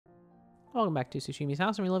Welcome back to Sushimi's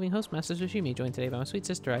house. I'm your loving host, Master Sushimi, joined today by my sweet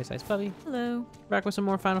sister, Ice Ice Bubbie. Hello. Back with some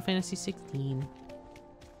more Final Fantasy XVI.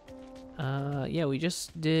 Yeah, we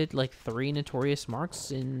just did like 3 notorious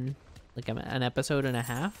marks in like an episode and a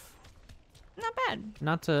half. Not bad.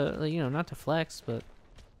 Not to, you know, not to flex, but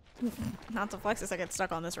Not to flex as I get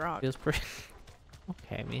stuck on this rock. feels pretty.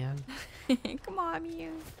 Okay, man. Come on,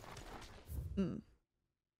 you.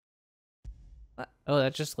 What? Oh,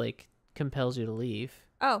 that just like compels you to leave.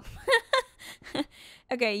 Oh.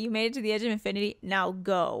 Okay, you made it to the edge of infinity. Now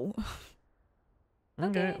go.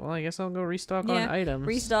 Okay, well, I guess I'll go restock on Yeah, items.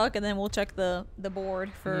 Restock, and then we'll check the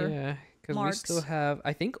board for. Yeah, because we marks. still have.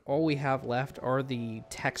 I think all we have left are the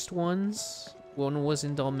text ones. One was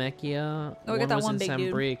in Dhalmekia. Oh, we got that was one in big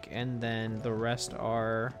dude. Sambric, and then the rest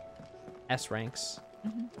are S ranks.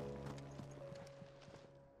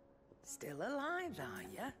 Still alive, are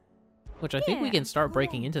ya? Which I think we Yeah. can start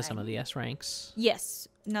breaking into some of the S ranks. Yes.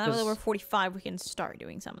 Now that 'Cause- we're 45, we can start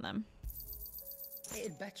doing some of them.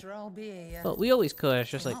 It'd better all be here. But we always could.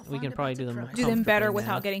 It's just like Cannot we can find a probably do better them. price. Do them better comfortably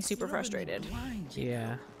without now. getting super frustrated.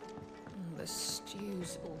 Yeah. The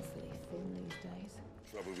stew's awfully thin these days.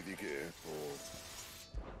 Trouble with your gear, or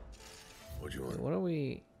what do you Wait, want? what are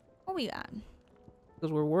we? What we got?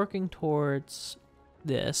 Because we're working towards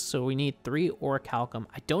this, so we need 3 Orichalcum.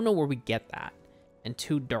 I don't know where we get that, and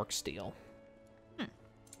 2 Darksteel.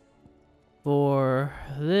 For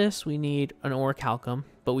this, we need an Orichalcum,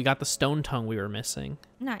 but we got the Stone Tongue we were missing.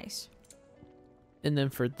 Nice. And then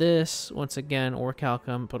for this, once again,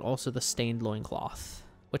 Orichalcum, but also the Stained Loincloth,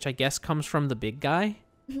 which I guess comes from the big guy,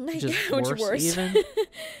 which is worse even.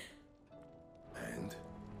 And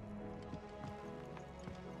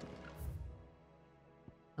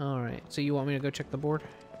All right, so you want me to go check the board?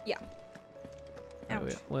 Yeah. Oh,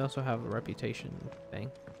 Ouch. we also have a reputation thing.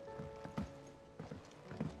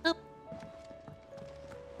 Up.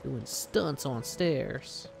 Doing stunts on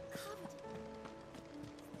stairs.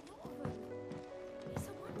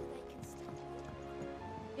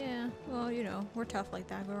 Yeah. Well, you know, we're tough like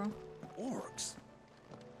that, girl. Orcs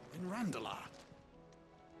in Randalar.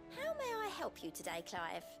 How may I help you today,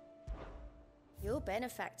 Clive? Your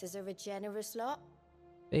benefactors are a generous lot.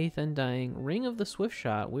 Faith Undying, Ring of the Swift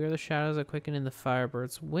Shot. We are the shadows that quicken in the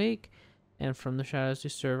Firebird's wake, and from the shadows to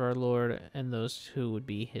serve our Lord and those who would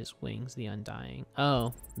be his wings, the Undying.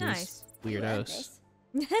 Oh, these Nice. You earned weirdos.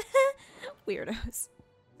 this. Weirdos.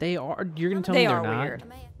 They are. You're gonna tell They me they're are not. weird.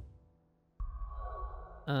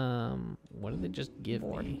 What did they just give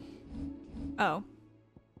me? Oh.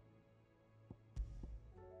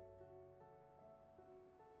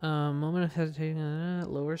 Moment of hesitation.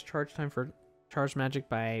 Lowers charge time for charge magic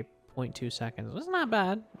by 0.2 seconds. That's not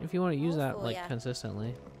bad if you want to use All that for like ya.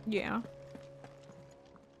 consistently. Yeah.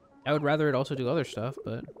 I would rather it also do other stuff,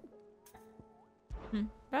 but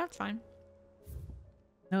That's fine.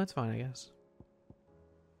 no, it's fine, I guess.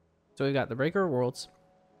 So we got the Breaker of Worlds,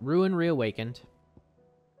 Ruin Reawakened,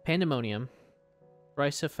 Pandemonium,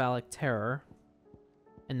 Thricephalic Terror,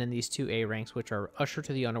 and then these 2 A ranks, which are Usher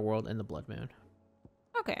to the Underworld and the Blood Moon.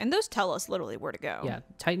 Okay, and those tell us literally where to go. Yeah,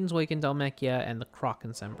 Titan's Wake in Dhalmekia and the Croc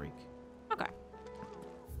in Sembric. Okay.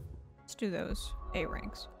 Let's do those A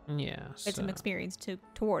ranks. Yeah, Get some so- experience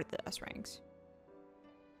toward the S ranks.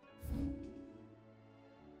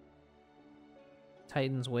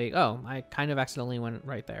 Titan's Wake. Oh, I kind of accidentally went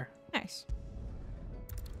right there. Nice.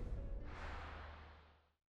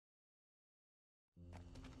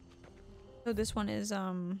 So this one is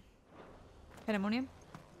Pandemonium?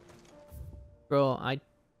 Girl, I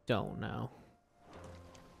don't know.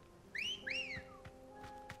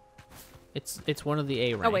 It's one of the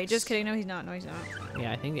A ranks. Oh wait, just kidding. No, he's not. No, he's not.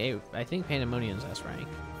 Yeah, I think Pandemonium's S rank.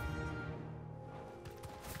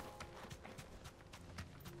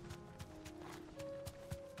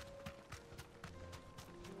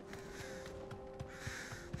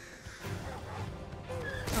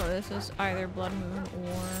 Oh, this is either Blood Moon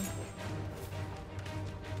or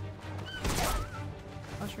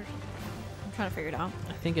Usher. I'm trying to figure it out.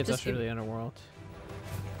 I think it's Just Usher to give- the Underworld.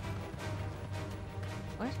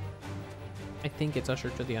 What? I think it's Usher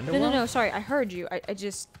to the No, Underworld. no, no. Sorry, I heard you. I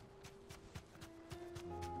just.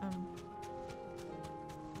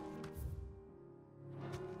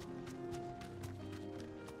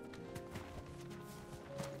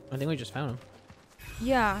 I think we just found him.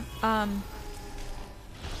 Yeah.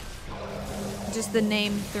 Just the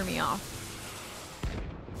name threw me off.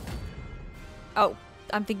 Oh,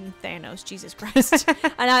 I'm thinking Thanos. Jesus Christ.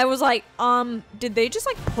 And I was like, did they just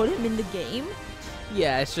like put him in the game?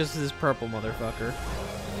 Yeah, it's just this purple motherfucker.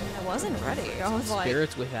 I wasn't ready. I was like,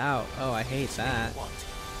 Spirits Without. Oh, I hate that. What?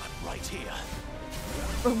 I'm right here.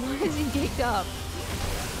 but why is he geeked up?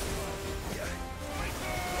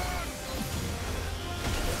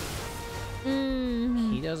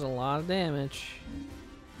 does a lot of damage.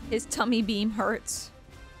 His tummy beam hurts.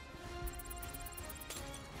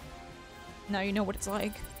 Now you know what it's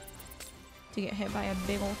like to get hit by a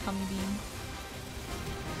big old tummy beam.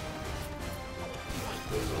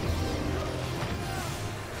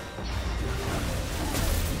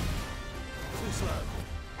 Too slow.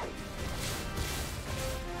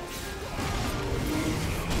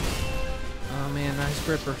 Oh man, nice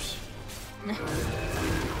grippers.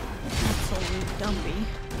 Absolute dumpy.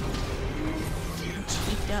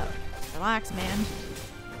 Cheeked up. Relax, man.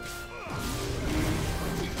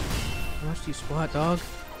 How much do you squat, dog?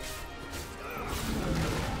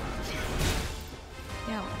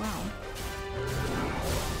 Yeah, wow.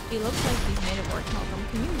 He looks like he's made of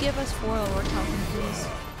orichalcum. Can you give us 4 orichalcum, please?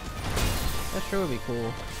 That sure would be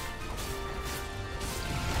cool.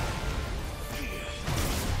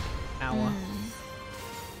 Ow.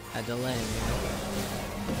 A delay, man.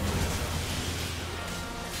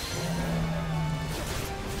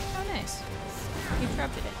 Oh, nice. You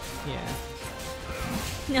trapped it. Yeah.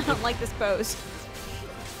 I don't like this pose.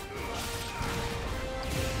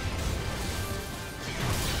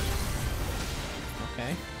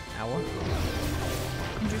 Okay. Ow.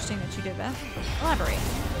 Interesting that you did that. Elaborate.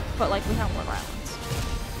 But like without more violence.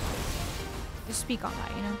 Just speak on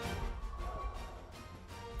that, you know?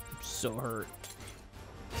 I'm so hurt.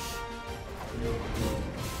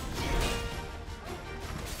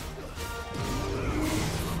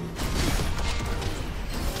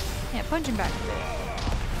 Yeah, punch him back a bit.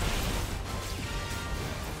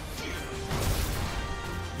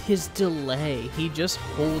 His delay. He just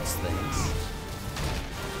holds things.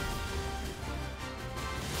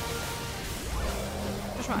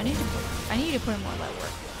 Just right, I need you to put in more light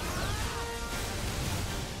work.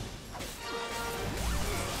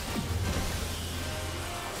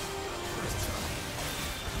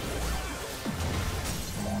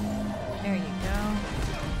 There you go.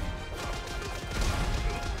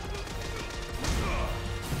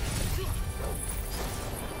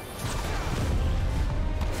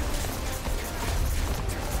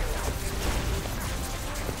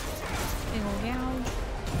 Big ol' gouge.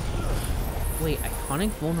 Wait,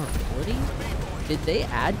 iconic vulnerability? Did they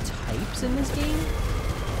add types in this game?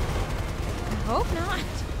 I hope not.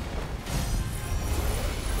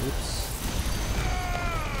 Oops.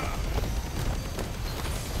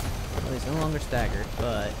 Well, he's no longer staggered,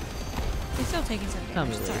 but He's still taking some tell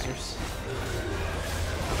me damage. Sorry. lasers.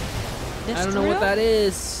 I don't know what that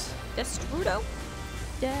is. Destrudo?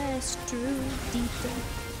 Destrudito.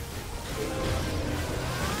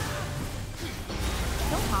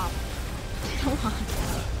 Don't hop. Don't hop.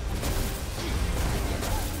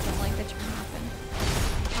 Don't like that you're hopping.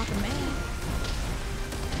 Hopping man.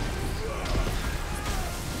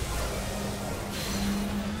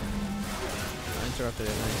 I interrupted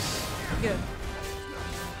it, nice. Good.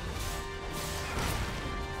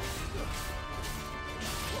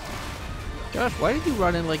 Josh, why did you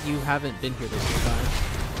run in like you haven't been here this whole time?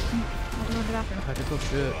 I have to go to the bathroom. I had to go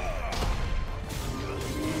shit.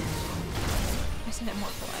 I said it more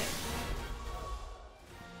polite.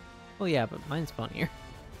 Well, yeah, but mine's funnier.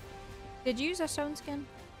 Did you use a stone skin?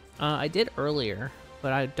 I did earlier,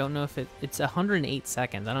 but I don't know if it's 108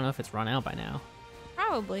 seconds. I don't know if it's run out by now.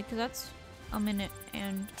 Probably, because that's a minute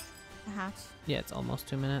and a half. Yeah, it's almost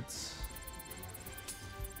 2 minutes.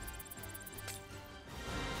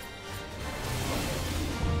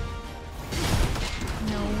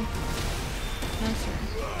 No. No, sir.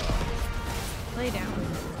 Lay down.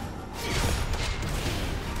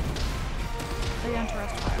 Lay down to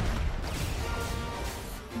rest forever.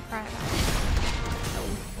 And cry about it.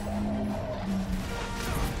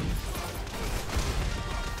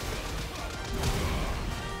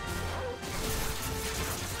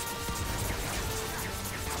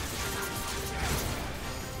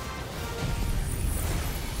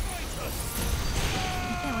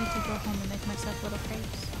 I can't wait to go home and make myself little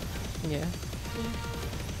crepes. Yeah.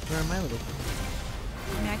 Where are my little?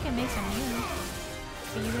 I mean, I can make some new,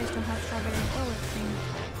 but you guys don't have strawberry or whipped cream.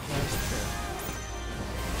 That's true.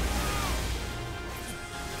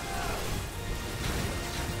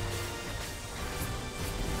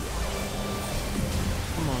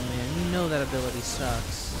 Come on, man. You know that ability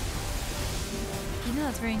sucks. You know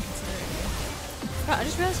that's very inconsiderate of you. God, I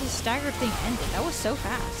just realized his staggered thing ended. That was so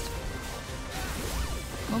fast.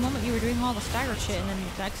 One moment you were doing all the staggered shit, and then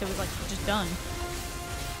the next it was like just done.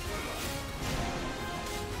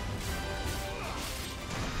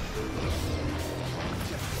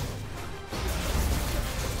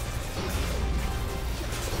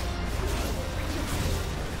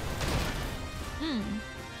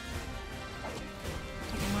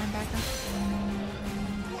 Taking mine back up.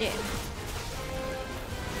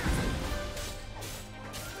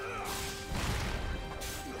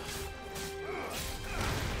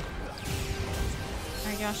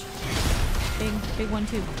 gosh. Big one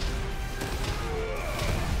too.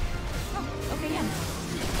 Oh, okay, yeah.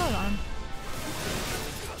 Hold on.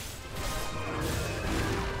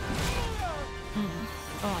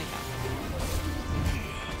 Oh my god.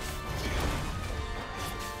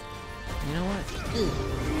 You know what?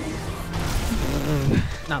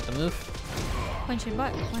 Not the move. Punch your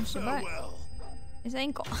butt. Punch your butt. His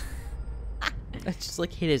ankle. That just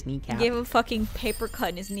like hit his kneecap. Gave him a fucking paper cut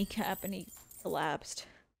in his kneecap and he collapsed.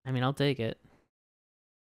 I mean, I'll take it.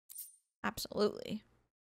 Absolutely.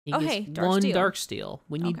 He Oh, gets hey, dark one steel. dark steel.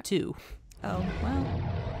 We need Okay. 2. Oh, well.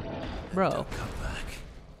 Bro, Come back.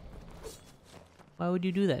 why would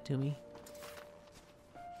you do that to me?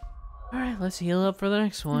 Alright, let's heal up for the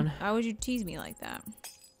next one. How would you tease me like that?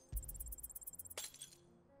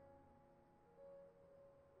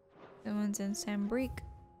 Someone's in Sambrique.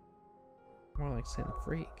 More like Sin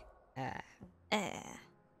Freak.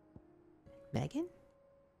 Megan?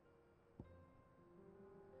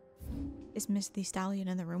 Is Miss the Stallion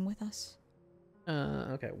in the room with us?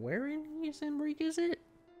 Okay, where in Sin Freak is it?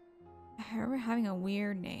 I remember having a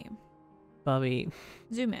weird name. Bubbie.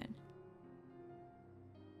 Zoom in.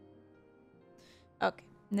 Okay,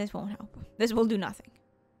 this won't help. This will do nothing.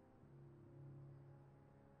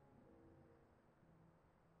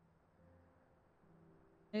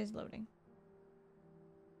 It is loading.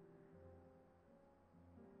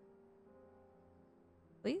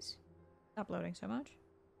 Please? Stop loading so much.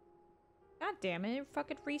 God damn it, it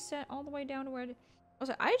fucking reset all the way down to where it...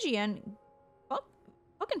 Also, IGN,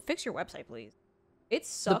 fucking fix your website, please. It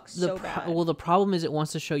sucks so bad. Well, the problem is it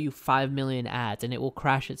wants to show you 5 million ads, and it will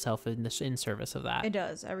crash itself in service of that. It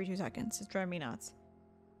does every 2 seconds. It's driving me nuts.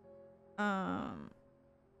 That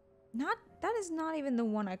is not even the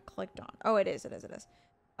one I clicked on. Oh, it is.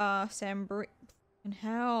 Sambri. In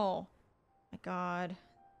hell. My God.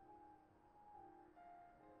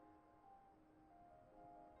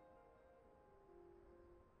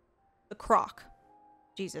 The croc.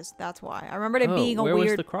 Jesus, that's why. I remembered it being a where weird.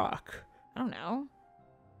 was the croc? I don't know.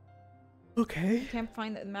 Okay. Can't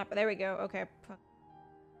find the map. There we go. Okay.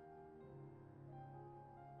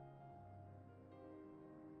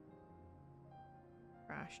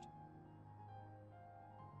 Crashed.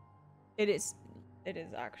 It is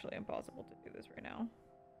actually impossible to do this right now.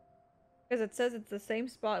 Because it says it's the same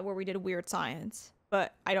spot where we did weird science,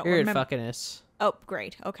 but I don't Weird remember. fuckiness. Oh,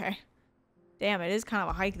 great. Okay. Damn, it is kind of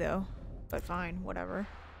a hike though. But fine, whatever.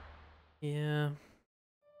 Yeah.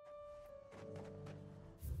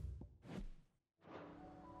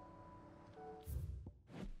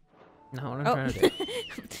 No, what I'm trying to do.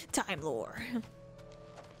 Time lore.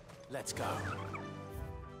 Let's go.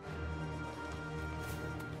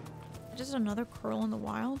 Just another curl in the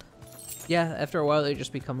wild? Yeah, after a while they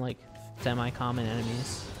just become like semi-common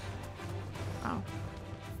enemies. Wow.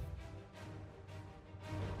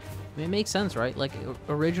 I mean, it makes sense, right? Like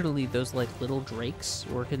originally those like little drakes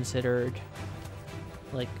were considered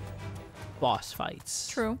like boss fights.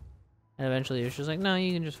 True. And eventually it was just like, no,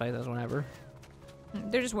 you can just fight those whenever.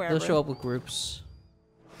 They're just wherever. They'll show up with groups.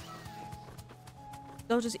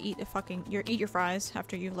 They'll just eat eat your fries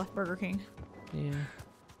after you've left Burger King. Yeah.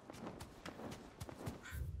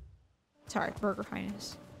 Sorry, Burger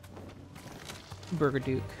Highness. Burger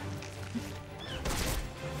Duke.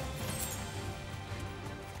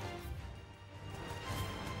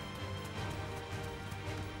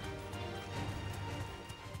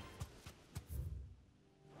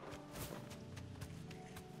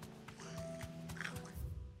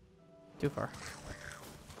 Too far.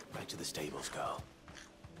 Back to the stables, girl.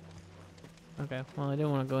 Okay, well I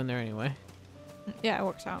didn't want to go in there anyway. Yeah, it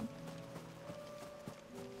works out.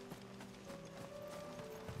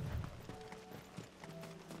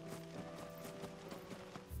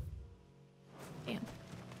 Damn.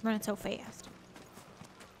 Running so fast.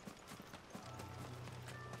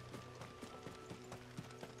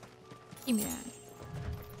 Give me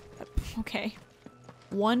that. Okay.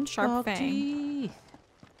 One sharp fang. Teeth.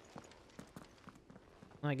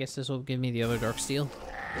 I guess this will give me the other dark steel.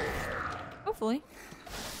 Hopefully.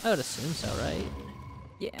 I would assume so, right?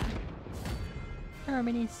 Yeah.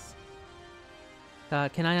 Terminus.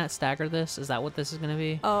 God, can I not stagger this? Is that what this is gonna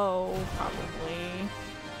be? Oh, probably.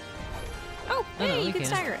 Oh, No, no, hey, you we can can.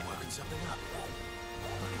 stagger it. Working something up.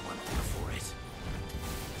 Only one thing for it.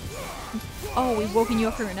 Oh, we've woken you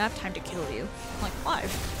up from your nap time to kill you. I'm like,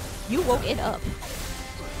 Clive, you woke it up.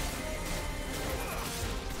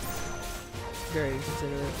 Very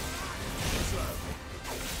considerate.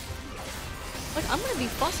 Like, I'm gonna be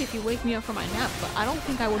fussy if you wake me up from my nap, but I don't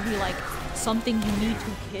think I would be like, something you need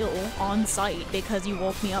to kill on site because you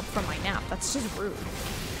woke me up from my nap. That's just rude.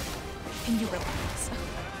 and you relax.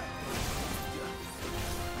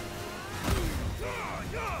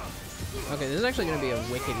 Okay, this is actually going to be a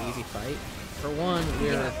wicked easy fight. For one,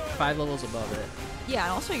 we're 5 levels above it. Yeah,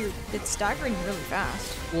 and also it's staggering really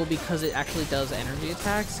fast. Well, because it actually does energy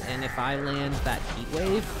attacks, and if I land that heat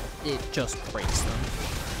wave, it just breaks them.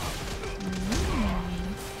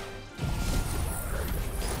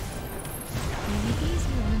 Easy,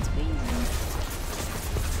 lemon squeezy.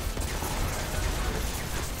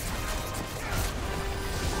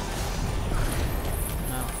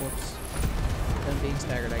 Oh, whoops. Them being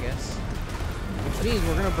staggered, I guess. Which means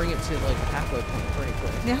we're gonna bring it to like a halfway point pretty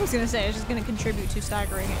quick. Yeah, I was gonna say, it's just gonna contribute to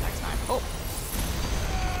staggering it next time. Oh!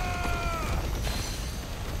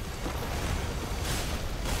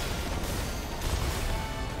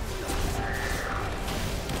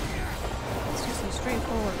 It's just a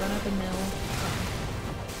straightforward run-up-the-mill.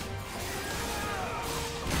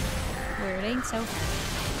 Where it ain't so hard.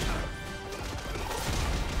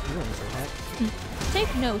 You don't say that.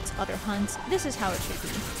 Take notes, other hunts. This is how it should be.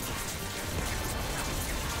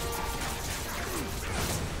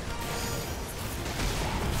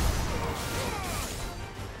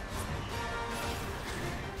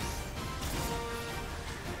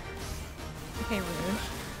 Okay, rude.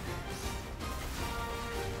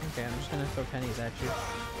 Okay, I'm just gonna throw pennies at you.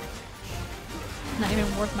 Not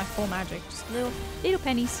even worth my full magic. Just little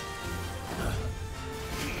pennies.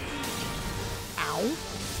 Ow.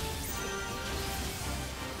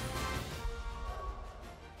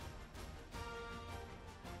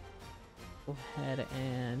 Go ahead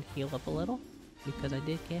and heal up a little, because I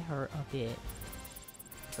did get hurt a bit.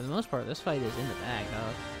 For the most part, this fight is in the bag,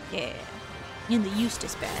 dog. Yeah. In the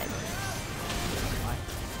Eustace bag. Why?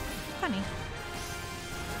 Funny.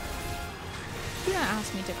 Do not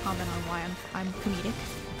ask me to comment on why I'm comedic.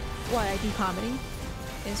 Why I do comedy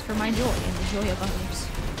is for my joy and the joy of others.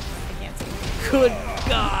 I can't say. Good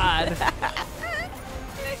God!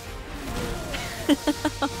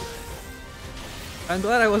 I'm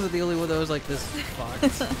glad I wasn't the only one that was like this. Fuck.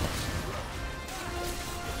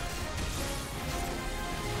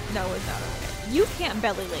 No, it's not okay. You can't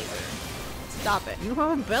belly laser. Stop it. You don't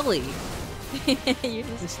have a belly. You're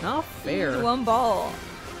just It's not fair. use one ball.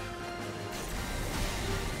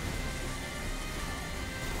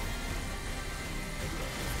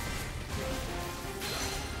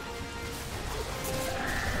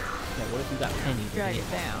 Yeah, what if you got penny? Drag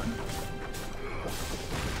it down.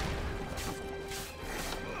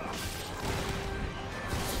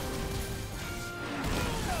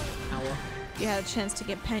 Ow. You had a chance to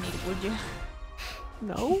get pennied, would you?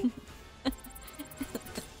 No.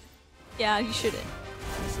 Yeah, you shouldn't.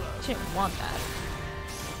 You shouldn't want that.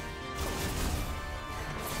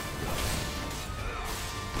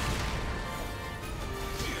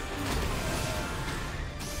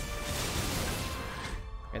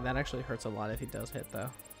 Okay, that actually hurts a lot if he does hit,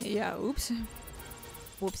 though. Yeah, oops.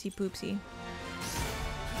 Whoopsie poopsie.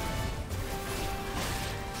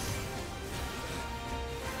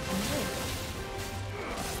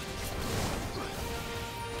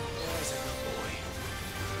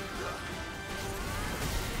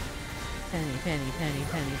 Penny, penny, penny,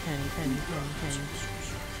 penny, penny, penny, penny, penny.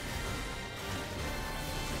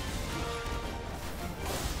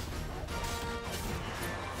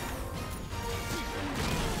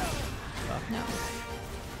 No.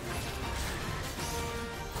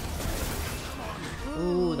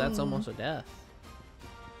 Ooh, that's almost a death.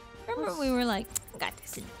 Remember we were like, got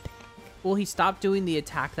this in the bag. Well, he stopped doing the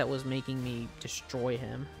attack that was making me destroy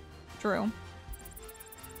him. True.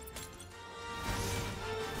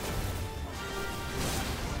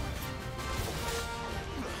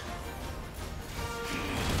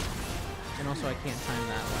 And also, I can't time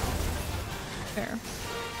that well. Fair.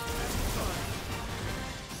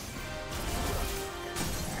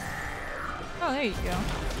 Oh, there you go.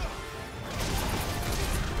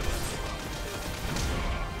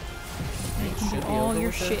 And you can Should do be all over your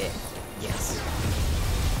with this. shit. Yes.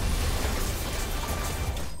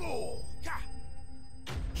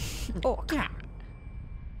 Oh, God.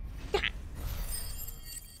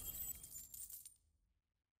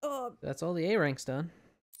 Oh, That's all the A rank's done.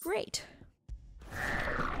 great.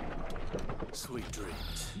 Sweet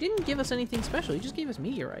dreams. He didn't give us anything special. He just gave us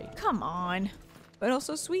meteorite. Come on. But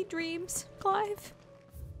also sweet dreams, Clive.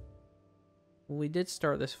 Well, we did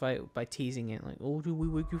start this fight by teasing it, like, "Oh, did we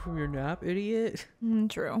wake you from your nap, idiot?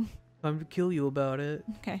 True. Time to kill you about it."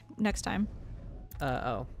 Okay, next time.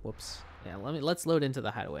 Oh, whoops. Yeah, let's load into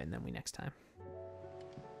the hideaway and then we next time.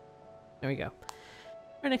 There we go. All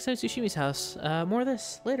right, next time, Tsushimi's house. More of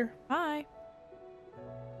this later. Bye.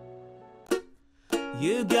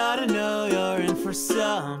 You gotta know you're in for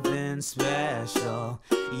something special.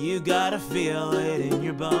 You gotta feel it in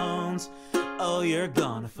your bones. Oh, you're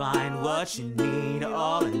gonna find what you need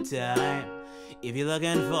all in time. If you're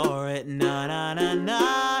looking for it, na na na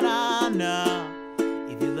na na na.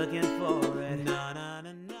 If you're looking for it.